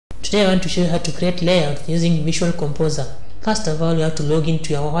Today I want to show you how to create layouts using Visual Composer. First of all, you have to log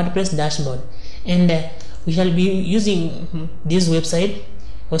into your WordPress dashboard, and we shall be using this website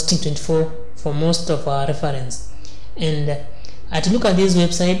Hosting24 for most of our reference. And to look at this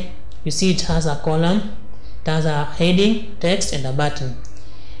website, you see it has a column, it has a heading, text, and a button.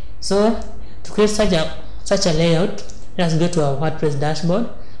 So to create such a layout, let's go to our WordPress dashboard,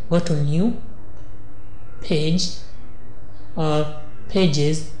 go to New, Page, or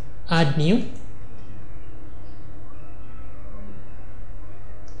Pages, Add New.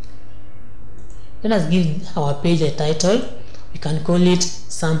 Let us give our page a title. We can call it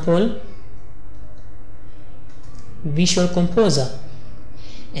Sample Visual Composer,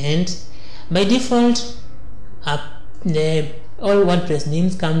 and by default all WordPress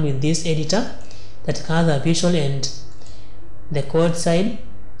names come with this editor that has a visual and the code side.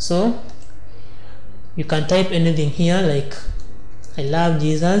 So you can type anything here, like I love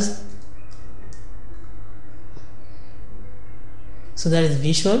Jesus. So that is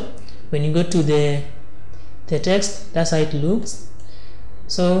visual. When you go to the text, that's how it looks.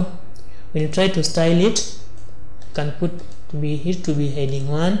 So when you try to style it, you can put it to be heading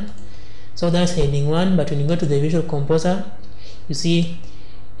 1. So that's heading 1. But when you go to the Visual Composer, you see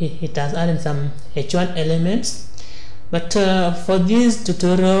it has added some H1 elements. But for this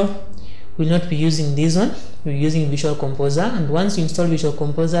tutorial, we'll not be using this one. We're using Visual Composer, and once you install Visual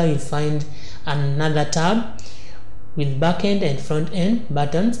Composer, you'll find another tab with backend and front end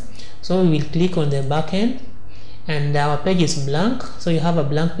buttons. So we will click on the backend, and our page is blank. So you have a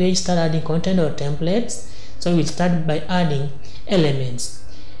blank page. Start adding content or templates. So we'll start by adding elements.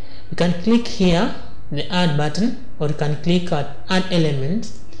 You can click here the add button, or you can click at add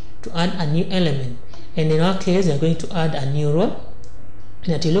element to add a new element. And in our case, we are going to add a new row.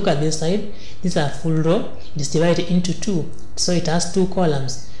 And if you look at this side, this is a full row. It is divided into 2, so it has 2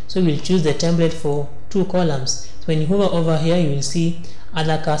 columns. So we'll choose the template for 2 columns. So when you hover over here, you will see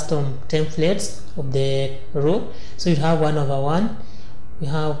other custom templates of the row. So you have 1/1, you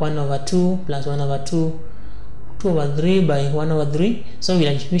have 1/2 plus 1/2, 2/3 by 1/3. So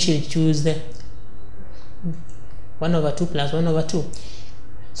we should choose the 1/2 plus 1/2.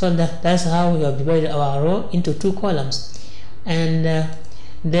 So that's how we have divided our row into 2 columns. And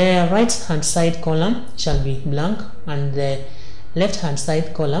the right hand side column shall be blank, and the left hand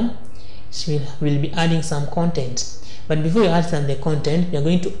side column will be adding some content. But before you add the content, we are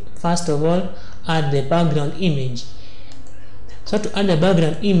going to first of all add the background image. So to add the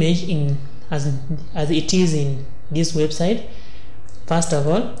background image as it is in this website, first of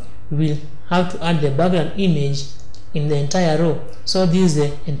all we'll have to add the background image in the entire row. So this is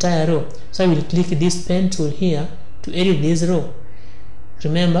the entire row. So we'll click this pen tool here to edit this row.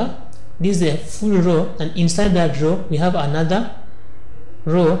 Remember, this is a full row, and inside that row we have another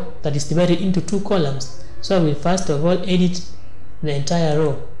row that is divided into 2 columns. So I will first of all edit the entire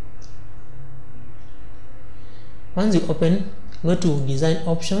row. Once you open, go to design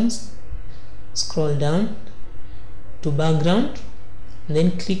options, scroll down to background, and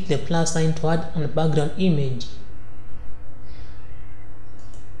then click the plus sign to add a background image.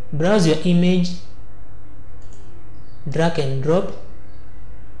 Browse your image, drag and drop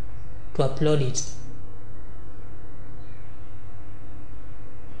to upload it.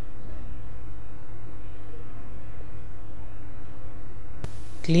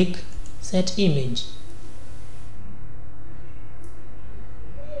 Click set image.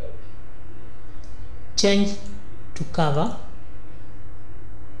 Change to cover.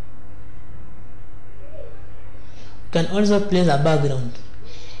 You can also place a background.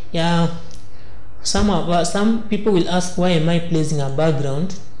 Some people will ask, why am I placing a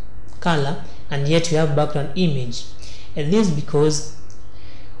background color and yet you have background image? And this is because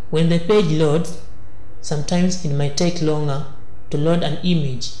when the page loads, sometimes it might take longer to load an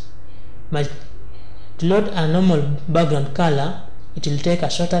image. But to load a normal background color, it will take a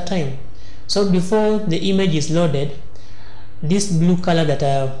shorter time. So before the image is loaded, this blue color that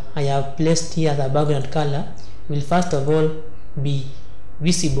I have placed here as a background color will first of all be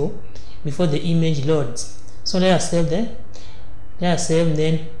visible before the image loads. So let us save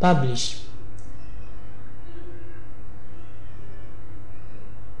then publish.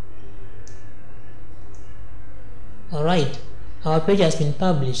 Alright, our page has been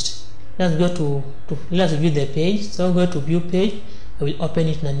published. Let's go let's view the page. So go to view page. I will open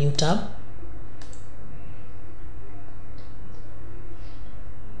it in a new tab.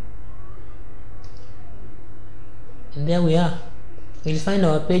 And there we are. We'll find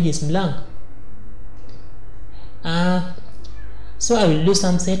our page is blank. So I will do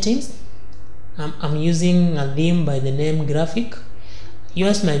some settings. I'm using a theme by the name Graphic.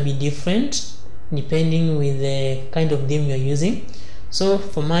 Yours might be different depending with the kind of theme you're using. So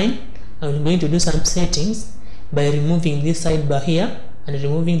for mine, I'm going to do some settings by removing this sidebar here and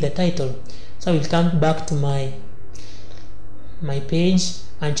removing the title. So I will come back to my page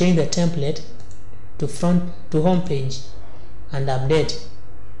and change the template to home page and update.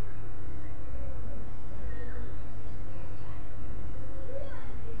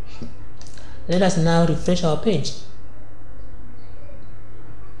 Let us now refresh our page.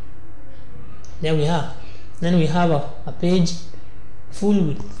 There we have. Then we have a page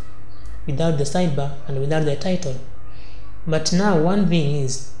full without the sidebar and without the title. But now one thing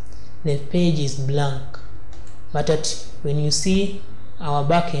is the page is blank. But when you see our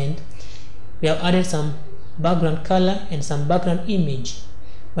backend, we have added some background color and some background image,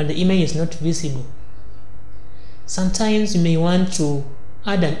 but the image is not visible. Sometimes you may want to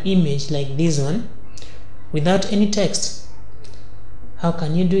add an image like this one without any text. How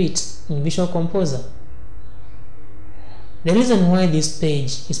can you do it in Visual Composer? The reason why this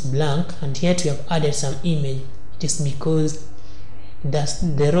page is blank and yet we have added some image, it is because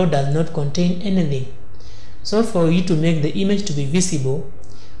the row does not contain anything. So for you to make the image to be visible,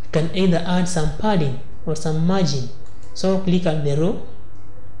 you can either add some padding or some margin. So click on the row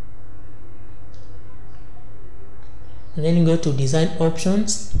and then go to design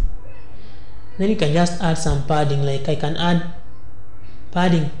options. Then you can just add some padding, like I can add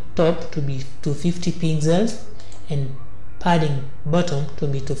padding top to be to 50 pixels and padding bottom to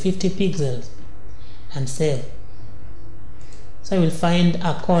be to 50 pixels and save. So I will find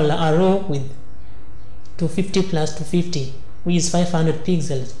a row with 250 plus 250, which is 500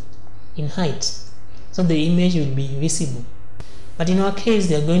 pixels in height, so the image will be visible. But in our case,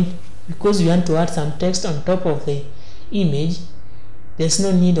 because we want to add some text on top of the image, there's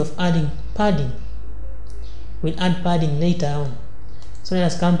no need of adding padding. We'll add padding later on. So let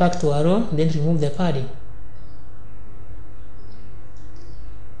us come back to our row, then remove the padding.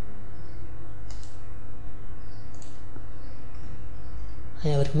 I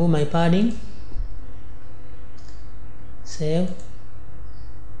have removed my padding. Save.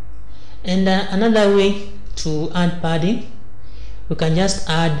 And another way to add padding, we can just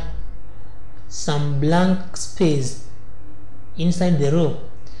add some blank space inside the row.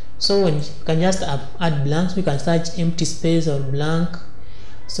 So when you can just add blanks, we can search empty space or blank.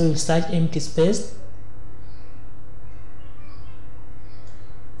 So we search empty space.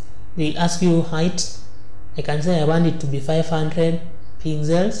 They'll ask you height. I can say I want it to be 500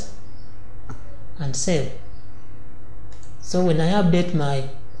 pixels and save. So when I update my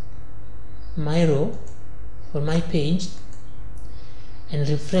row or my page and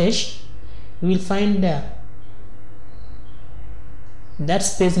refresh, you will find that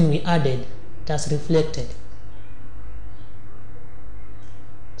spacing we added that's reflected.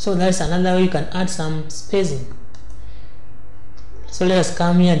 So that's another way you can add some spacing. So let us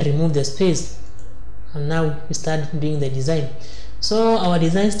come here and remove the space, and now we start doing the design. So our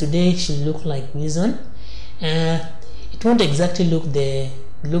designs today should look like this one. It won't exactly look the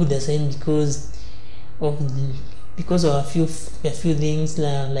same because of a few things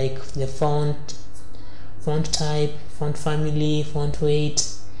like the font type, font family, font weight,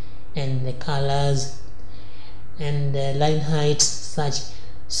 and the colors and the line height, such.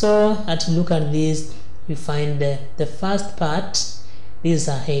 So at look at this, we find the first part. This is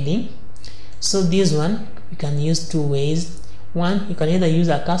a heading. So this one we can use two ways. One, you can either use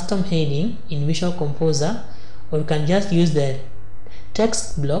a custom heading in Visual Composer, or you can just use the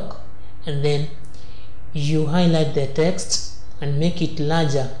text block and then you highlight the text and make it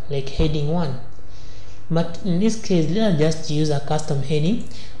larger, like heading 1. But in this case, let us just use a custom heading.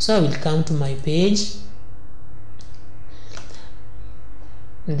 So I will come to my page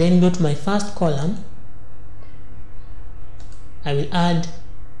and then go to my first column. I will add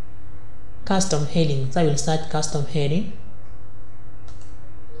custom heading. So I will search custom heading.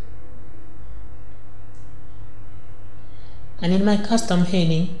 And in my custom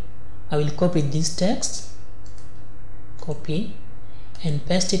heading, I will copy this text, copy and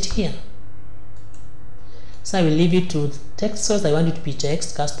paste it here. So I will leave it to text source. I want it to be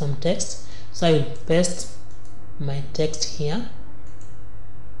text, custom text. So I will paste my text here.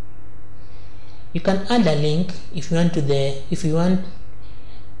 You can add a link if you want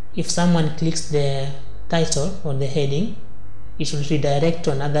if someone clicks the title or the heading, it should redirect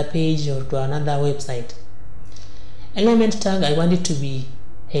to another page or to another website. Element tag, I want it to be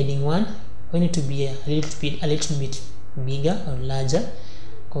heading 1. I want it to be a little bit bigger or larger,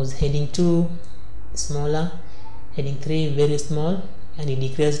 because heading 2 is smaller, heading 3 very small, and it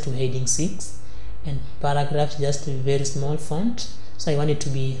decreases to heading 6, and paragraph just a very small font. so I want it to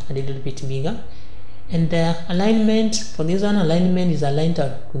be a little bit bigger. And the alignment for this one, alignment is aligned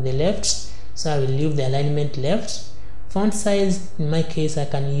to the left, so I will leave the alignment left. Font size, in my case, I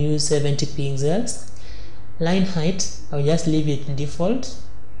can use 70 pixels. Line height, I will just leave it default.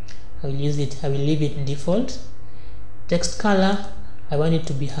 I will leave it default. Text color, I want it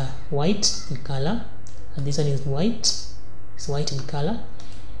to be white in color, and this one is white. It's white in color,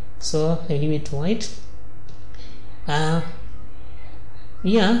 so I leave it white.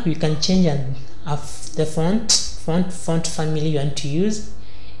 Yeah, you can change the font family you want to use.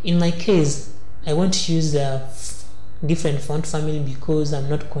 In my case, I want to use a different font family because I'm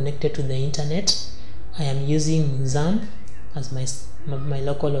not connected to the internet. I am using XAMPP as my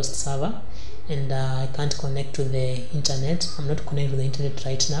local host server, and I can't connect to the internet. I'm not connected to the internet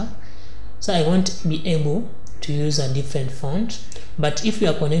right now, so I won't be able to use a different font. But if you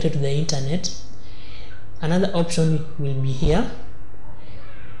are connected to the internet, another option will be here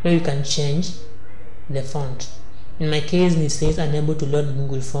where you can change the font. In my case, it says unable to load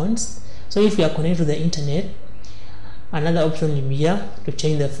Google Fonts. So if you are connected to the internet, another option will be here to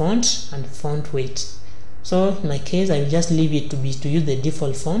change the font and font weight. So in my case, I will just leave it to use the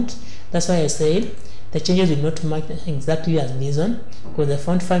default font. That's why I said the changes will not match exactly as this one, because the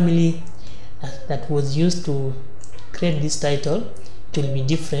font family that was used to create this title, it will be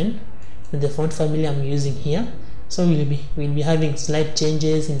different with the font family I'm using here. So we'll be having slight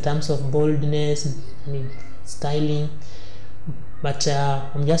changes in terms of boldness and styling, but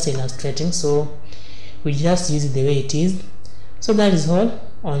I'm just illustrating, so we just use it the way it is. So that is all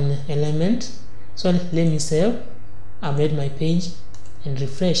on Element. So let me save, update my page and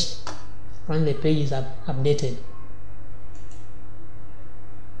refresh when the page is updated.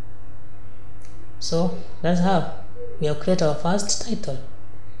 So that's how we have created our first title.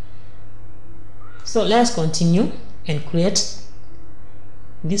 So let's continue and create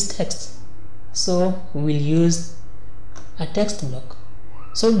this text. So we will use a text block.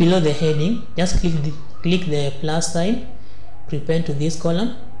 So below the heading, just click the plus sign, prepend to this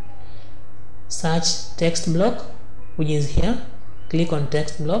column, search text block, which is here. Click on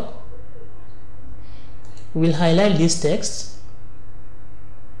text block. We will highlight this text,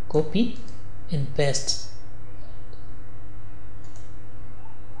 copy and paste.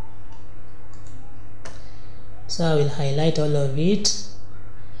 So I will highlight all of it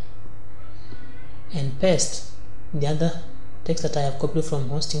and paste the other text that I have copied from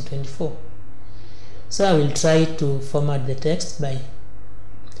Hosting24. So I will try to format the text by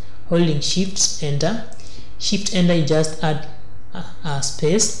holding Shift Enter. Shift Enter, you just add a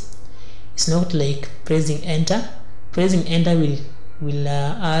space. It's not like pressing Enter. Pressing Enter will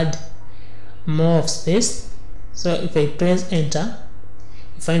add more of space. So if I press Enter,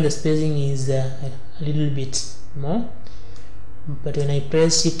 you find the spacing is a little bit more, but when I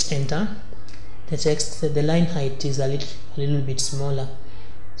press Shift Enter, the line height is a little bit smaller.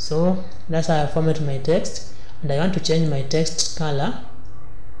 So that's how I format my text, and I want to change my text color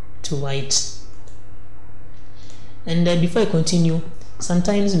to white. And before I continue,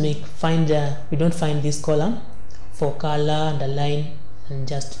 sometimes we don't find this column for color, underline and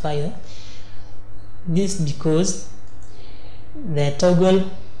justify. This because the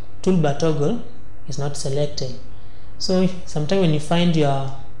toolbar toggle is not selected. So sometimes when you find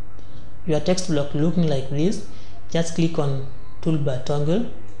your text block looking like this, just click on toolbar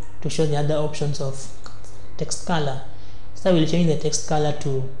toggle to show the other options of text color. So I will change the text color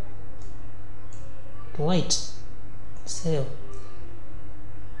to white. Save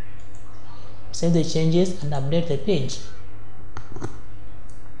the changes and update the page.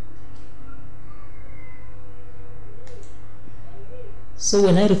 So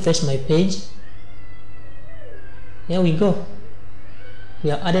when I refresh my page, here we go. We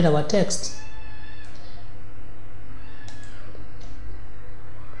have added our text.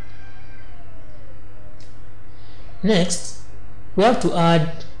 Next, we have to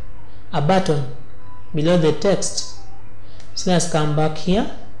add a button below the text. So let's come back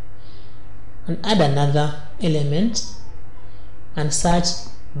here and add another element and search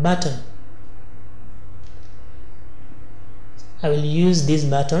button. I will use this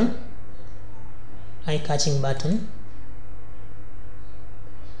button, eye-catching button.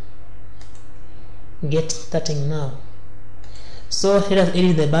 Get starting now. So let us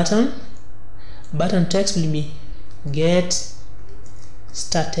edit the button. Button text will be get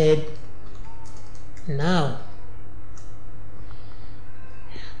started now.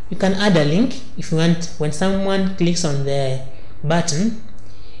 You can add a link if you want. When someone clicks on the button,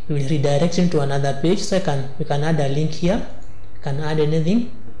 it will redirect him to another page. So you can add a link here. You can add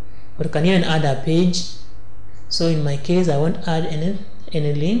anything, or you can even add a page. So in my case, I won't add any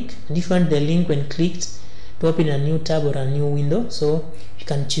link, and if you want the link when clicked to open a new tab or a new window, so you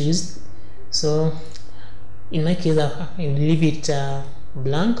can choose. So in my case, I will leave it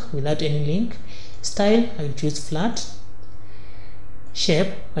blank without any link. Style, I will choose flat.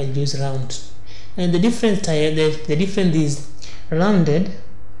 Shape, I will use round. And the difference is rounded.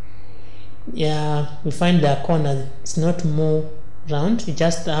 Yeah, we find the corner it's not more round. It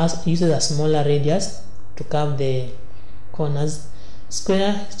just uses a smaller radius to curve the corners.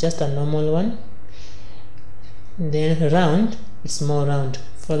 Square is just a normal one. Then round, it's more round.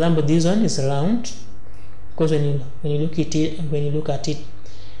 For example, this one is round because when you look at it,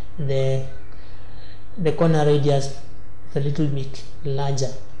 the corner radius is a little bit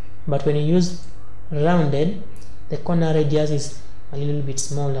larger. But when you use rounded, the corner radius is a little bit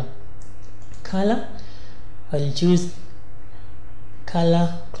smaller. Color, I'll choose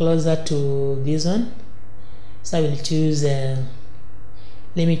color closer to this one. So I will choose let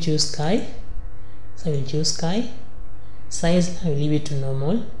me choose sky. So I will choose sky. Size, I will leave it to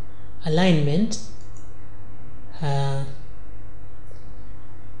normal. Alignment, I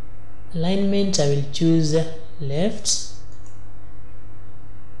will choose left.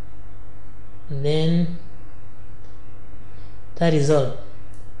 Then that is all.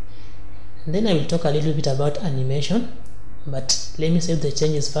 And then I will talk a little bit about animation, but let me save the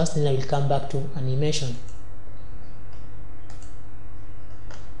changes first, then I will come back to animation.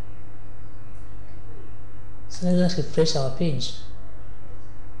 So let's refresh our page.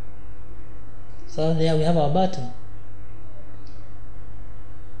 So there we have our button.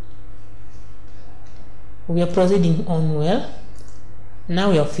 We are proceeding on well.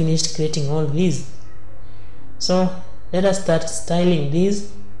 Now we have finished creating all these. So let us start styling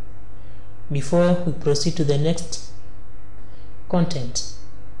these before we proceed to the next content.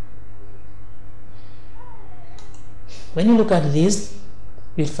 When you look at this,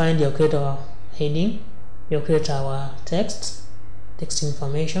 you'll find you'll create our heading, you'll create our text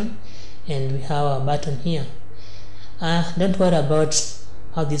information, and we have our button here. Don't worry about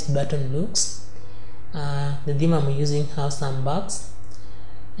how this button looks. The theme I'm using has some bugs,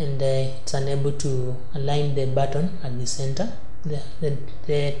 and it's unable to align the button at the center.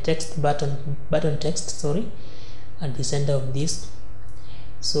 The text button text, sorry, at the center of this.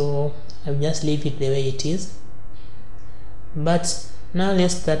 So I'll just leave it the way it is. But now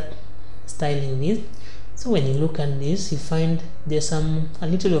let's start styling this. So when you look at this, you find there's a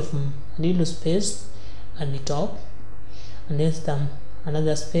little space at the top, and then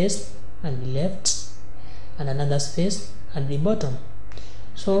another space at the left, and another space at the bottom.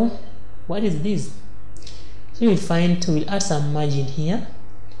 So what is this? So you'll find we'll add some margin here,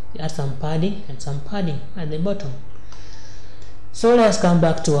 we'll add some padding and some padding at the bottom. So let's come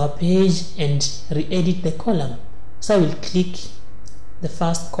back to our page and re-edit the column. So I will click the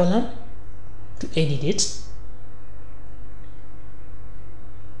first column to edit it.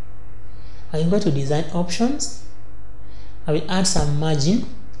 I will go to design options. I will add some margin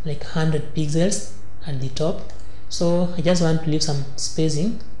like 100 pixels at the top. So I just want to leave some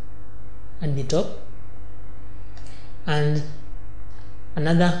spacing at the top, and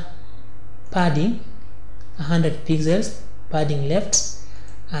another padding 100 pixels padding left,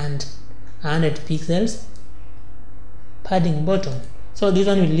 and 100 pixels padding bottom. So this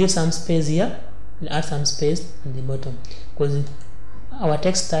one will leave some space here, we'll add some space at the bottom because our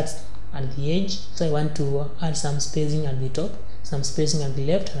text starts at the edge. So I want to add some spacing at the top, some spacing at the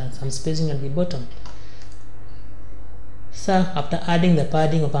left, and some spacing at the bottom. So after adding the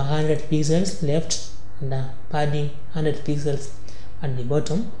padding of 100 pixels left and the padding 100 pixels at the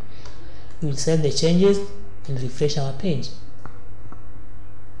bottom, we will save the changes and refresh our page.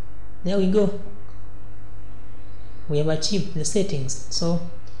 There we go. We have achieved the settings. So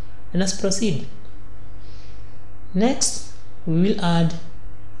let us proceed. Next, we will add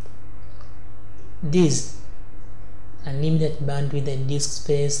this: unlimited bandwidth and disk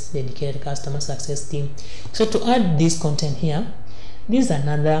space, dedicated customer success team. So to add this content here, this is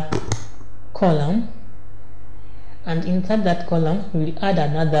another column, and inside that column we will add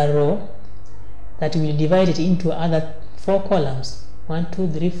another row that will divide it into other 4 columns, 1, 2,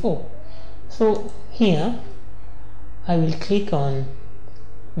 3, 4. So here I will click on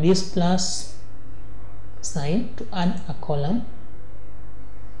this plus sign to add a column.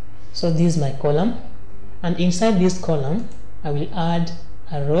 So this is my column, and inside this column I will add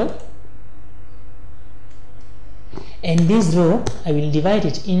a row, and this row I will divide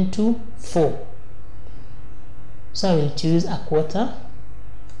it into 4. So I will choose 1/4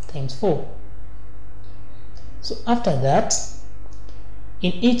 times 4. So after that,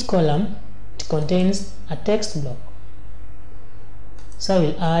 in each column it contains a text block. So I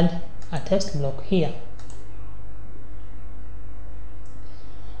will add a text block here.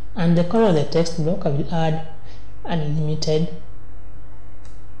 And the color of the text block, I will add unlimited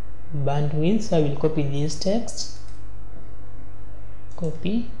bandwidth. So I will copy this text,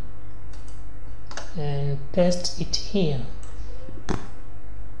 copy, and paste it here.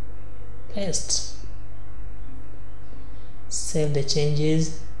 Paste. Save the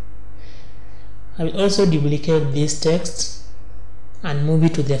changes. I will also duplicate this text and move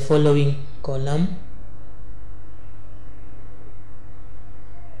it to the following column.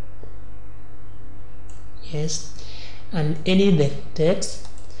 Yes, and edit the text.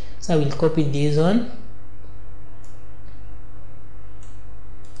 So I will copy this one,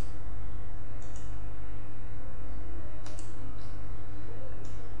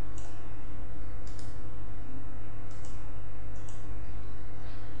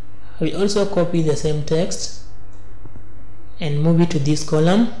 I will also copy the same text and move it to this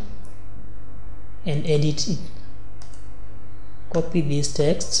column and edit it. Copy this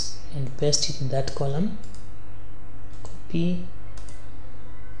text and paste it in that column. Copy,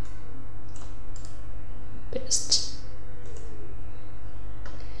 paste.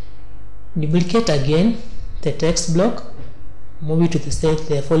 Duplicate again the text block, move it to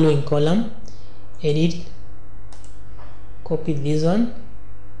the following column, edit, copy this one,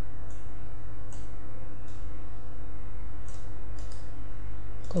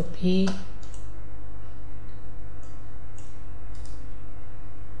 copy,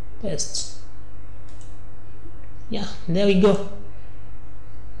 paste. Yeah, there we go.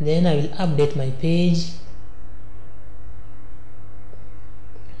 Then I will update my page.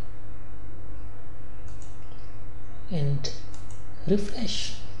 And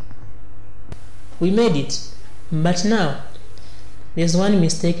refresh. We made it. But now there's one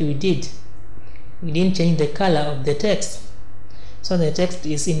mistake we did. We didn't change the color of the text. So the text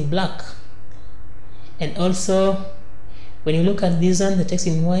is in black. And also when you look at this one, the text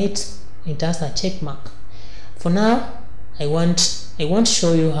in white, it has a check mark. For now, I won't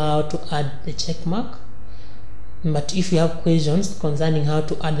show you how to add the check mark. But if you have questions concerning how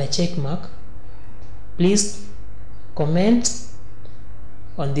to add the check mark, please comment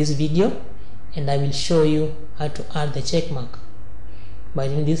on this video and I will show you how to add the check mark. But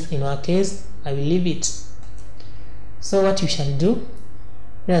in our case, I will leave it. So what you shall do,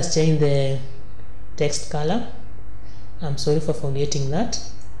 let us change the text color. I'm sorry for forgetting that,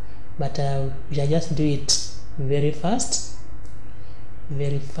 but we shall just do it very fast,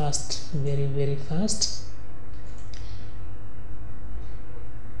 very fast, very fast.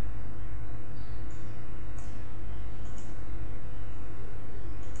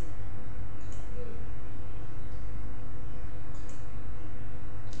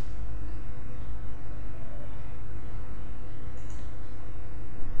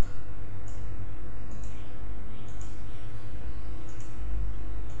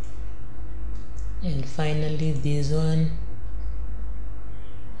 And finally this one.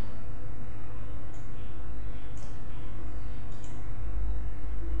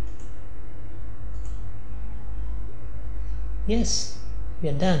 Yes, we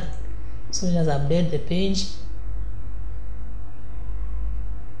are done. So let's update the page.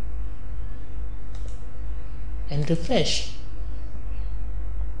 And refresh.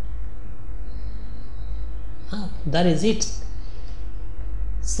 That is it.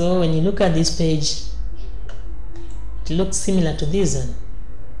 So when you look at this page, it looks similar to this one.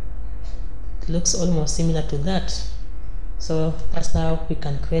 It looks almost similar to that. So that's how we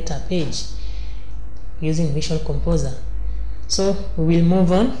can create a page using Visual Composer. So we will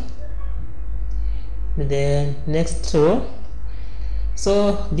move on to the next row.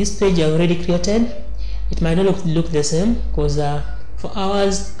 So this page I already created. It might not look the same because for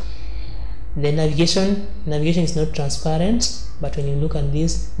ours the navigation is not transparent, but when you look at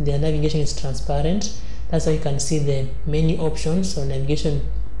this, the navigation is transparent. That's how you can see the menu options or navigation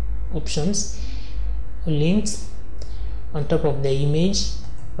options, links on top of the image.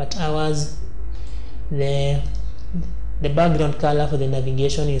 But ours, the background color for the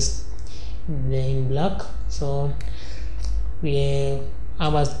navigation is in black, so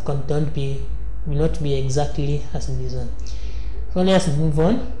ours will not be exactly as this one. So let's move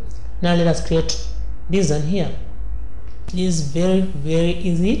on. Now let us create this one here. This is very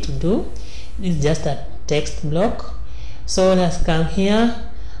easy to do. It's just a text block. So let's come here,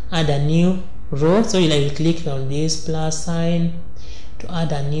 add a new row. So I will click on this plus sign to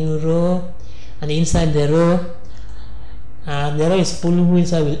add a new row, and inside the row is full width,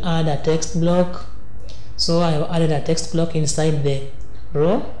 so I will add a text block. So I have added a text block inside the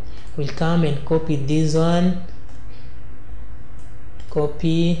row, we'll come and copy this one,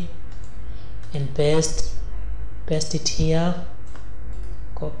 copy and paste it here,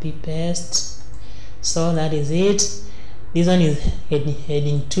 copy paste. So that is it. This one is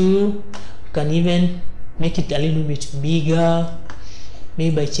heading 2. You can even make it a little bit bigger,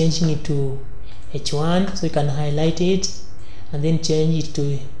 maybe by changing it to H1, so you can highlight it and then change it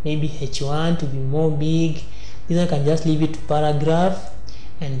to maybe H1 to be more big. This one can just leave it to paragraph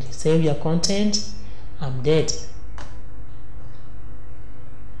and save your content, update.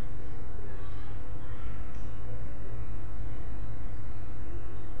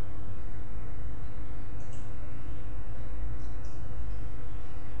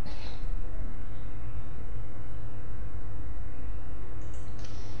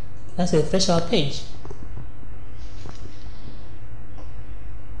 Let's refresh our page.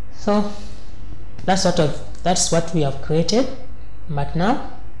 So that's what we have created. But now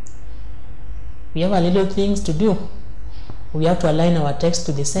we have a little things to do. We have to align our text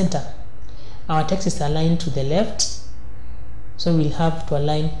to the center. Our text is aligned to the left, so we'll have to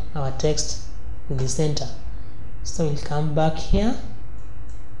align our text to the center. So we'll come back here.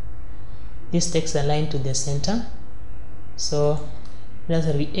 This text is aligned to the center, so let's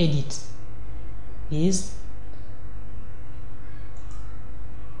re-edit this.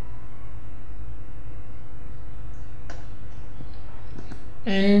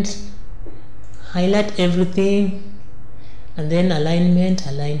 And highlight everything, and then alignment,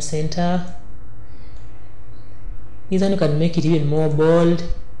 align center. This one you can make it even more bold,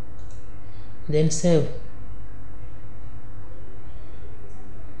 then save,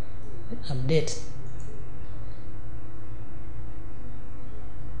 update.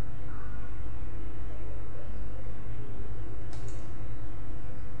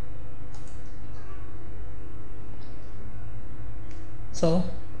 So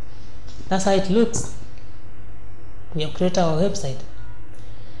that's how it looks. We have created our website.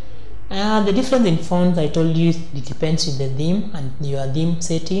 The difference in fonts, I told you, it depends on the theme and your theme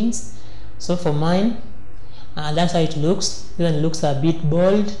settings. So for mine, that's how it looks. This one looks a bit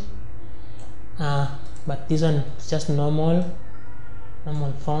bold, but this one is just normal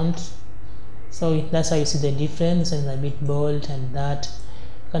font. So that's how you see the difference. This one is a bit bold, and that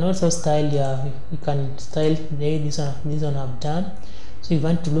you can also style you can style this one I've done. So you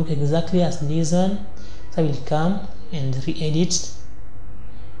want to look exactly as this one, so I will come and re-edit.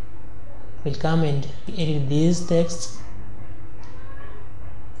 We'll come and edit this text.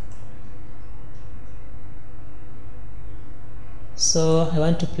 So I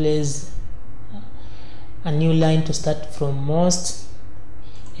want to place a new line to start from most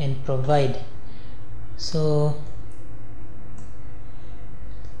and provide. So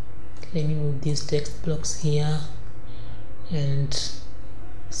let me move these text blocks here, and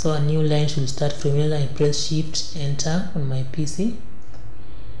so a new line should start from here. I press Shift Enter on my PC,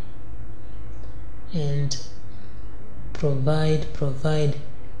 and provide.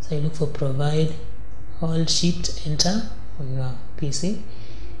 So you look for provide, hold Shift Enter on your PC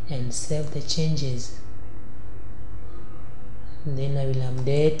and save the changes. And then I will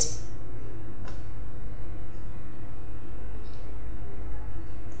update.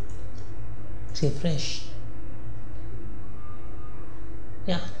 Refresh.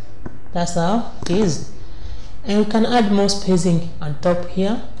 Yeah, that's how it is. And we can add more spacing on top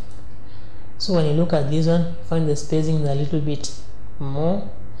here. So when you look at this one, find the spacing a little bit more.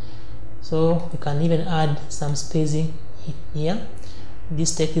 So you can even add some spacing here.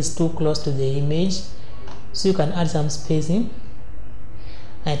 This text is too close to the image, so you can add some spacing.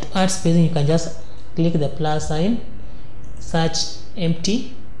 And to add spacing, you can just click the plus sign, search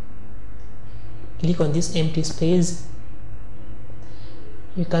empty, click on this empty space.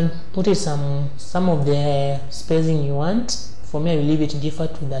 You can put it some of the spacing you want. For me, I will leave it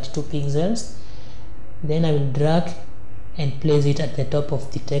default to 32 pixels. Then I will drag and place it at the top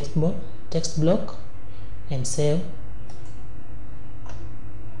of the text block and save.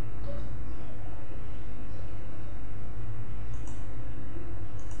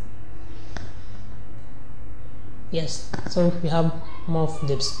 Yes, so we have more of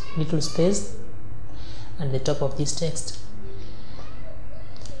the little space at the top of this text.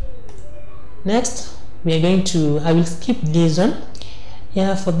 Next, we are going to, I will skip this one.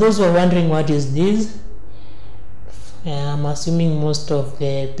 Yeah, for those who are wondering what is this, I'm assuming most of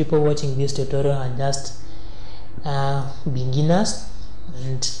the people watching this tutorial are just beginners,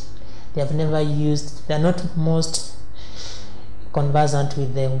 and they have never used, they are not most conversant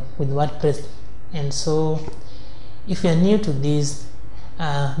with WordPress. And so if you are new to this,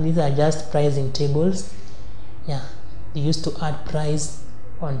 these are just pricing tables. Yeah, they used to add price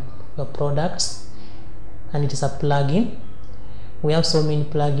on your products, and it is a plugin. We have so many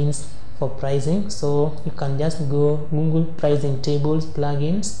plugins for pricing, so you can just go Google pricing tables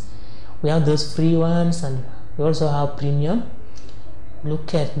plugins. We have those free ones, and we also have premium.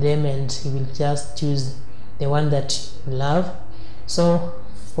 Look at them and you will just choose the one that you love. So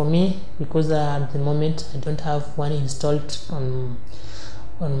for me, because at the moment I don't have one installed on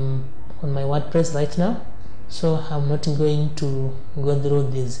my WordPress right now, so I'm not going to go through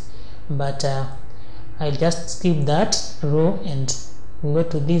this, but I'll just skip that row and go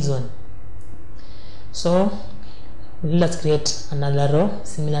to this one. So let's create another row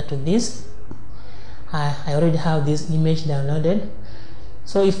similar to this. I already have this image downloaded,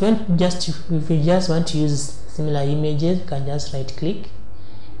 so if you just want to use similar images, you can just right click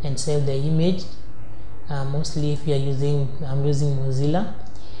and save the image. Mostly if you are using, I'm using Mozilla,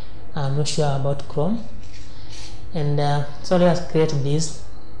 I'm not sure about Chrome. And so let's create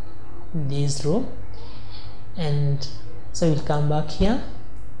this row, and so we'll come back here,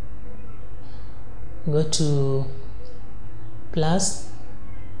 go to plus,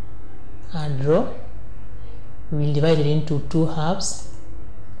 add row. We'll divide it into two halves.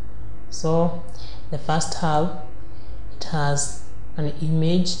 So the first half, it has an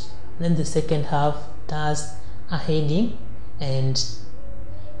image, then the second half it has a heading, and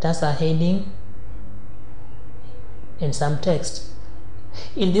it has a heading and some text.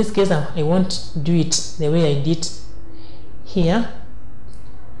 In this case, I won't do it the way I did here.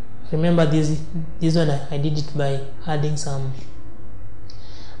 Remember this one, I did it by adding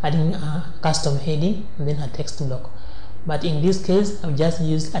a custom heading and then a text block, but in this case I've just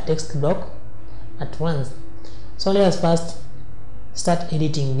used a text block at once. So let us first start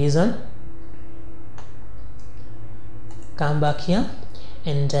editing this one. Come back here,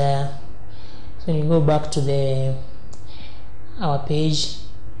 and so you go back to our page,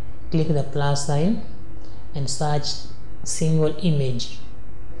 click the plus sign and search single image.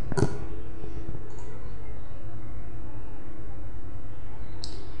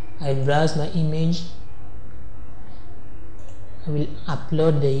 I browse my image, I will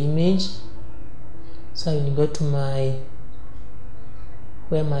upload the image. So I will go to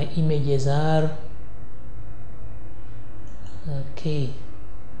where my images are. Okay,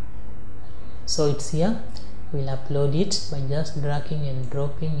 so it's here. We'll upload it by just dragging and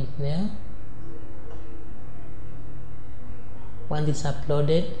dropping it there. Once it's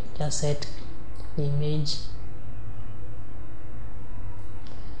uploaded, just set the image,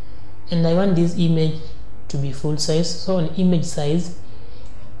 and I want this image to be full size. So on image size,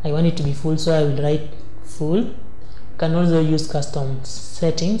 I want it to be full, so I will write full. You can also use custom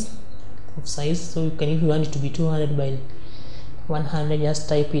settings of size, so you can, if you want it to be 200 by 100, just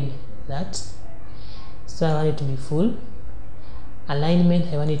type in that. So I want it to be full.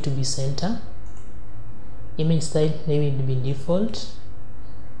 Alignment, I want it to be center. Image style, maybe it will be default.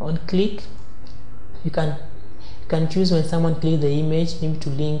 On click, you can choose when someone clicks the image, maybe to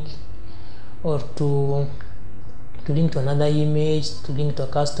link or to link to another image, to link to a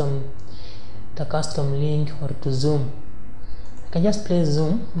custom link, or to zoom. I can just play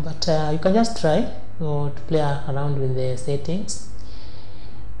zoom, but you can just try or to play around with the settings.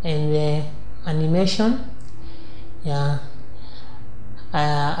 And the animation, yeah,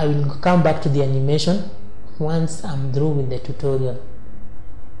 I will come back to the animation once I'm through with the tutorial.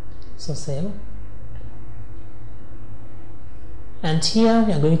 So save, and here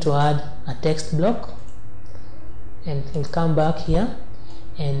we are going to add a text block, and we'll come back here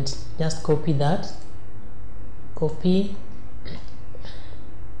and just copy that, copy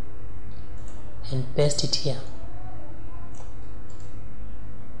and paste it here,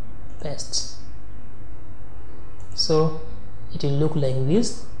 paste. So it will look like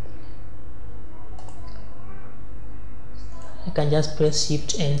this. I can just press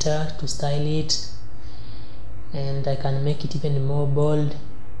Shift Enter to style it, and I can make it even more bold.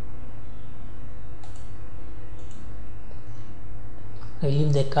 I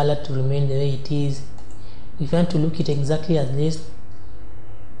leave the color to remain the way it is. If you want to look it exactly as this,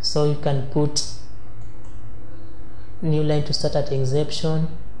 so you can put new line to start at exception,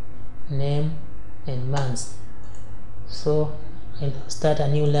 name and months. So I'll start a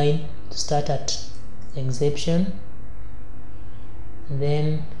new line to start at exception,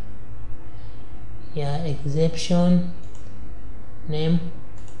 then exception, name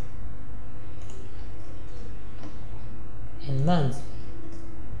and month.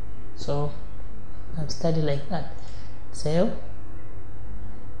 So I've started like that. Save.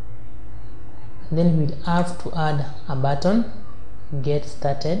 And then we'll have to add a button, get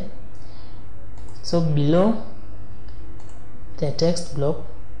started. So below the text block,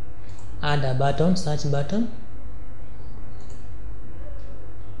 add a button, search button.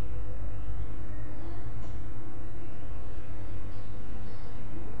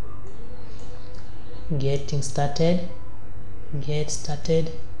 Getting started, get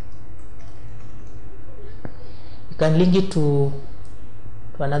started. You can link it to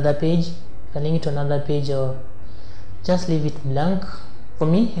another page. You can link it to another page, or just leave it blank. For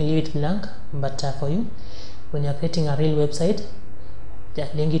me, I leave it blank, but for you, when you're creating a real website,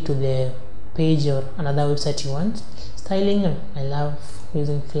 just link it to the page or another website you want. Styling, I love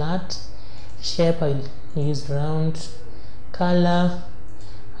using flat. Shape, I'll use round. Color,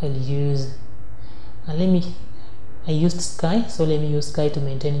 I'll use I used sky, so let me use sky to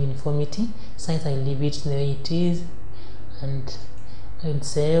maintain uniformity. Size, I'll leave it the way it is, and I will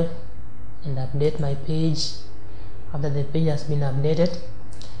save and update my page. After the page has been updated,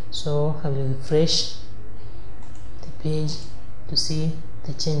 so I will refresh the page to see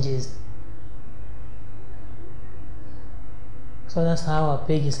the changes. So that's how our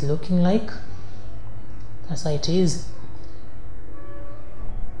page is looking like. That's how it is.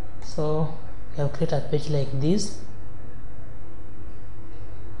 So we have created a page like this,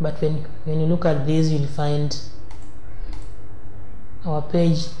 but when you look at this, you'll find our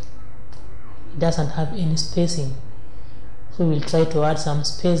page doesn't have any spacing, so we'll try to add some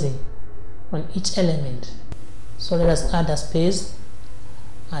spacing on each element. So let us add a space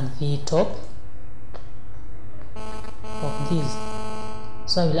at the top of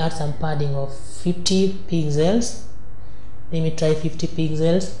this. So I will add some padding of 50 pixels. Let me try 50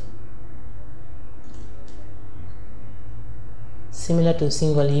 pixels. Similar to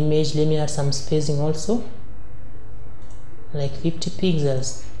single image, let me add some spacing also, like 50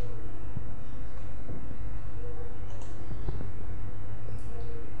 pixels.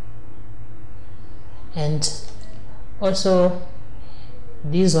 And also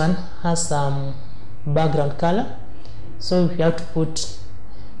this one has some background color, so we have to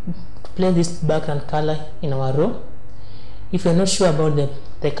place this background color in our row. If you're not sure about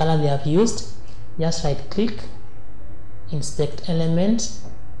the color they have used, just right click, inspect elements.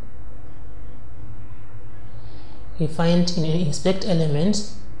 We find in inspect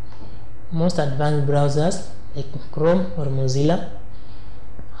elements, most advanced browsers like Chrome or Mozilla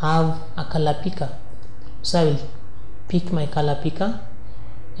have a color picker. So I will pick my color picker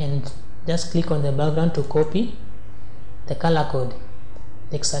and just click on the background to copy the color code,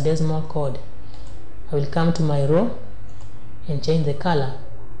 the hexadecimal code. I will come to my row and change the color.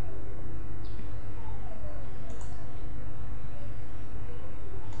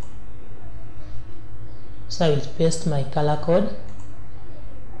 So I will paste my color code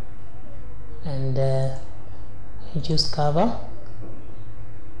and choose cover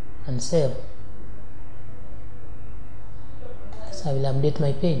and save. So I will update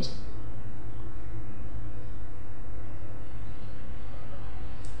my page.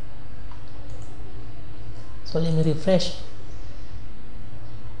 So let me refresh.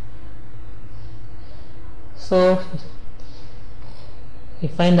 So we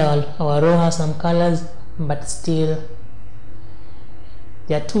find our row has some colors, but still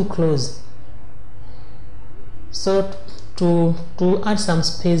they are too close. So to add some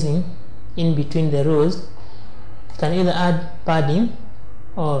spacing in between the rows, you can either add padding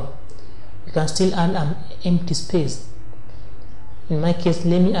or you can still add an empty space. In my case,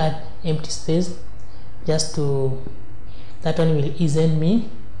 let me add empty space, just to that one will easen me,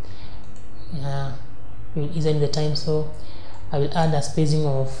 will easen the time. So I will add a spacing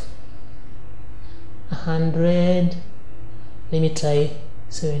of 100. Let me try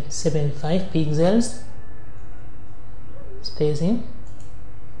 75 pixels spacing.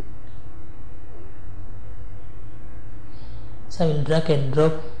 So I will drag and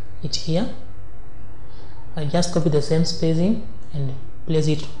drop it here. I just copy the same spacing and place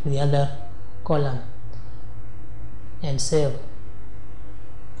it in the other column and save.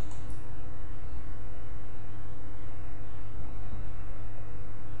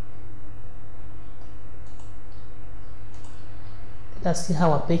 Let's see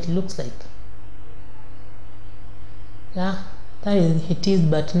how our page looks like. Yeah, that is it is,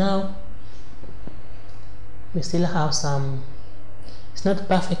 but now we still have some, it's not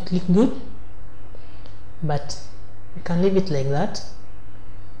perfectly good, but we can leave it like that.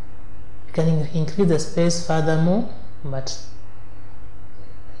 You can increase the space furthermore, but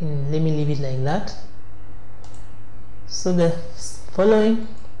let me leave it like that. So the following,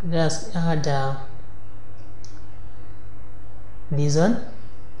 let's add this one.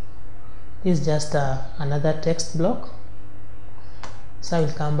 This is just another text block. So I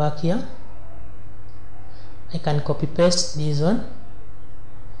will come back here. I can copy paste this one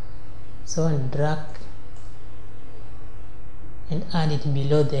So and drag and add it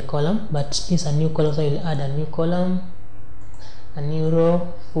below the column, but it's a new column, so I will add a new column, a new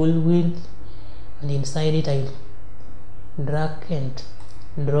row, full width, and inside it I will drag and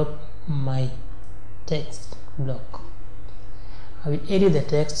drop my text block. I will edit the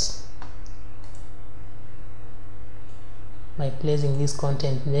text by placing this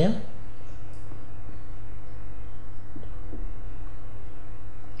content there.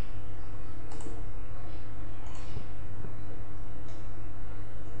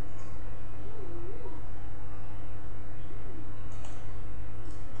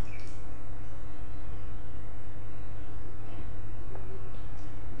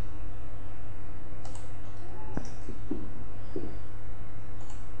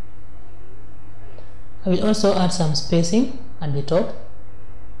 I will also add some spacing at the top,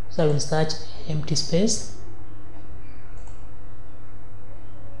 so I will search empty space.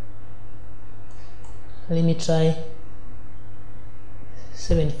 Let me try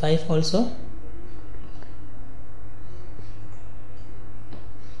 75 also.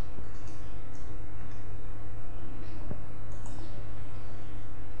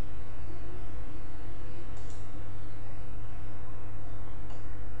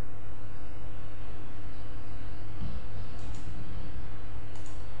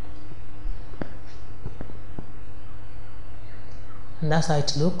 And that's how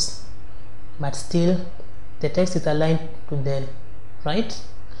it looks, but still the text is aligned to the right,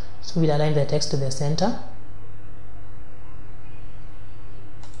 so we'll align the text to the center.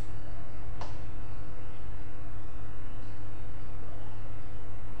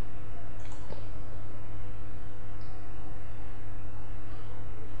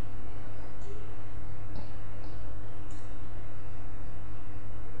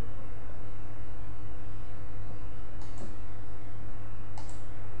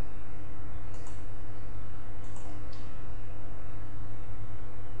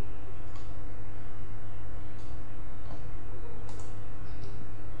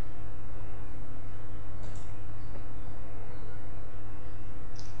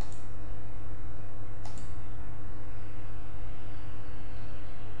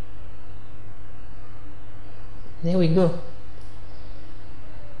 There we go.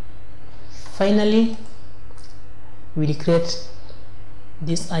 Finally, we'll create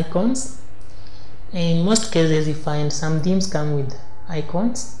these icons. In most cases, you find some themes come with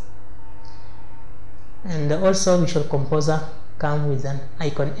icons, and also Visual Composer come with an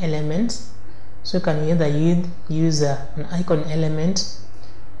icon element. So you can either use an icon element,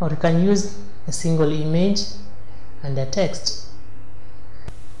 or you can use a single image and a text.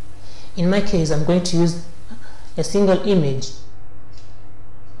 In my case, I'm going to use a single image.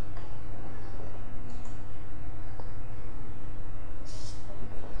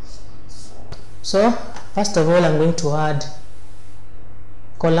 So first of all, I'm going to add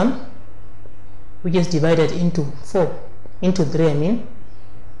column, which is divided into three, I mean.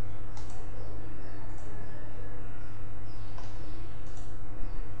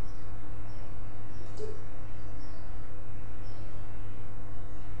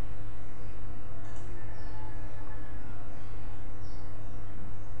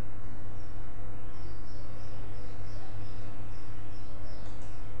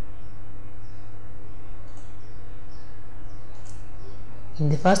 In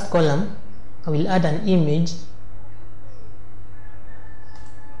the first column, I will add an image.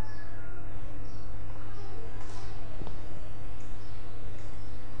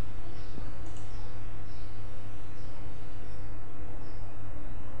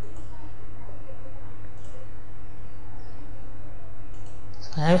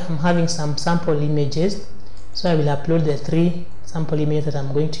 So I'm having some sample images, so I will upload the 3 sample images that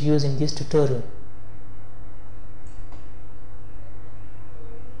I'm going to use in this tutorial.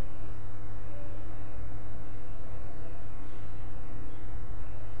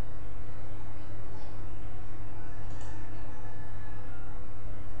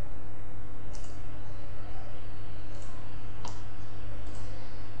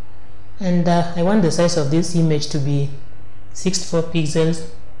 And I want the size of this image to be 64 pixels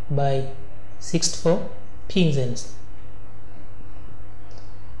by 64 pixels.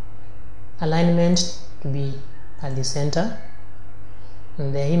 Alignment to be at the center,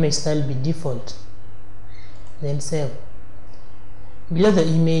 and the image style be default. Then save. Below the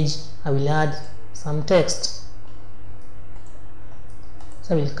image, I will add some text.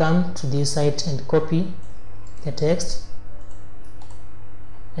 So I will come to this site and copy the text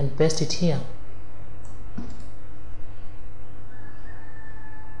and paste it here.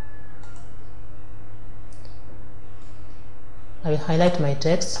 I will highlight my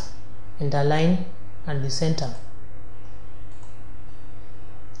text and align at the center.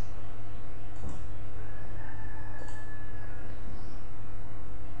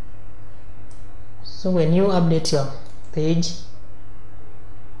 So when you update your page,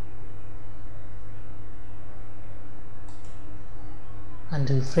 and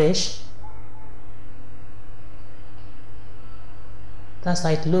refresh, that's how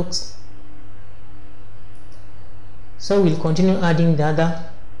it looks. So we'll continue adding the other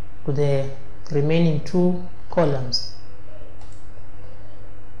to the remaining 2 columns.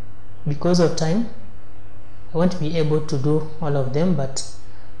 Because of time, I won't be able to do all of them, but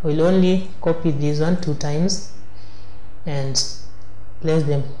I will only copy this one 2 times and place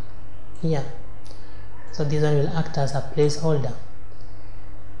them here. So this one will act as a placeholder.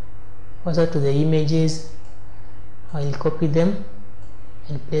 Also to the images, I will copy them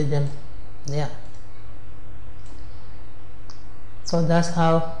and place them there. So that's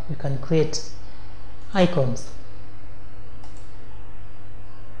how you can create icons.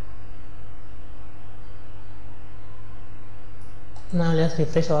 Now let's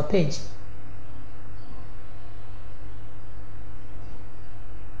refresh our page.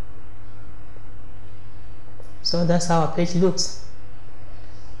 So that's how our page looks.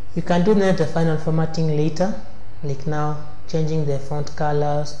 You can do the final formatting later, like now changing the font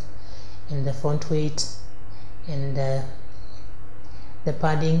colors and the font weight and the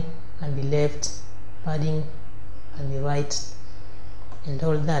padding and the left, padding and the right, and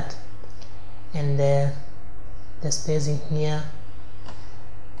all that, and the spacing here.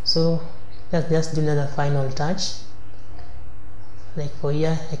 So let's just do another final touch. Like for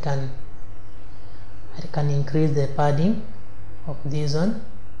here, I can increase the padding of this one.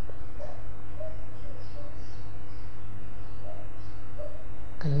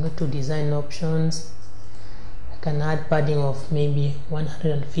 I can go to design options. I can add padding of maybe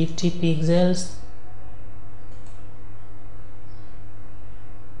 150 pixels,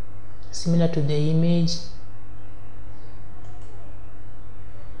 similar to the image.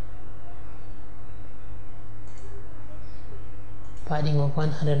 Padding of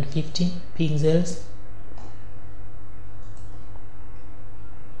 150 pixels.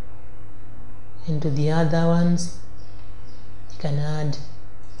 And to the other ones, you can add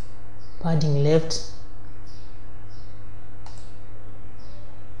padding left,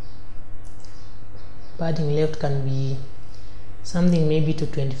 padding left can be something maybe to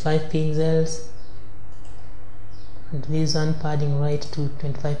 25 pixels, and this one padding right to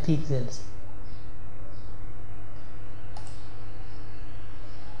 25 pixels.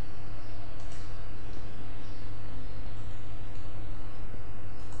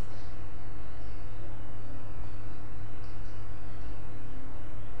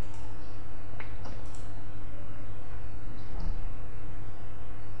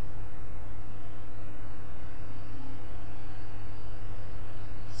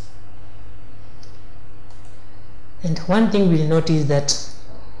 And one thing we'll notice that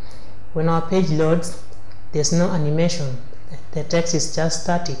when our page loads, there's no animation, the text is just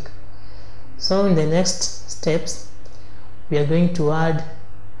static. So in the next steps, we are going to add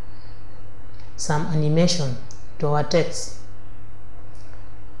some animation to our text.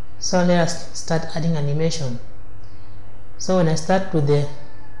 So let us start adding animation. So when I start with the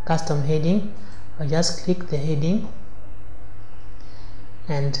custom heading, I'll just click the heading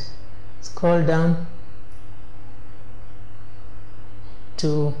and scroll down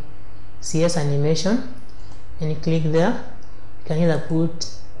to CS animation, and you click there. You can either put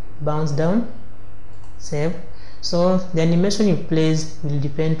bounce down, save. So the animation you place will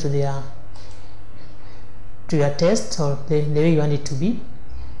depend to your taste or the way you want it to be.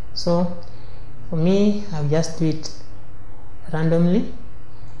 So for me, I'll just do it randomly,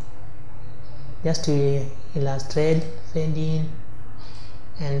 just to illustrate, fade in,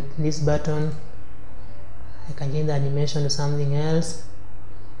 and this button I can change the animation to something else.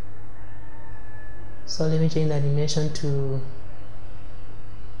 So let me change the animation to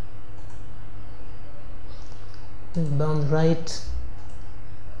bound right.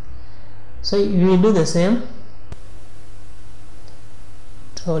 So you will do the same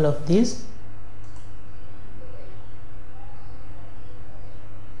to all of these.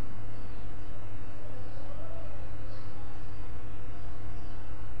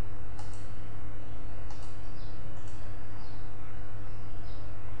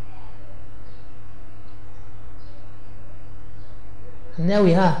 And there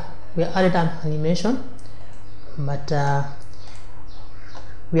we are. We added an animation, but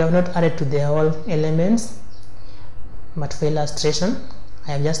we have not added to the whole elements. But for illustration,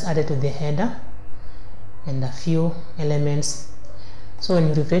 I have just added to the header and a few elements So when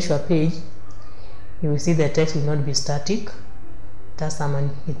you refresh your page, you will see the text will not be static.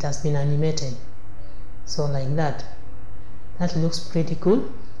 It has been animated. So like that. That looks pretty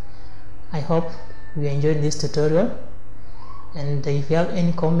cool. I hope you enjoyed this tutorial, and if you have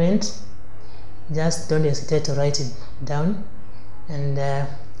any comments, just don't hesitate to write it down, and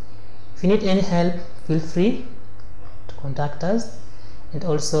if you need any help, feel free to contact us, and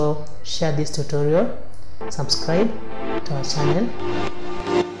also share this tutorial, subscribe to our channel.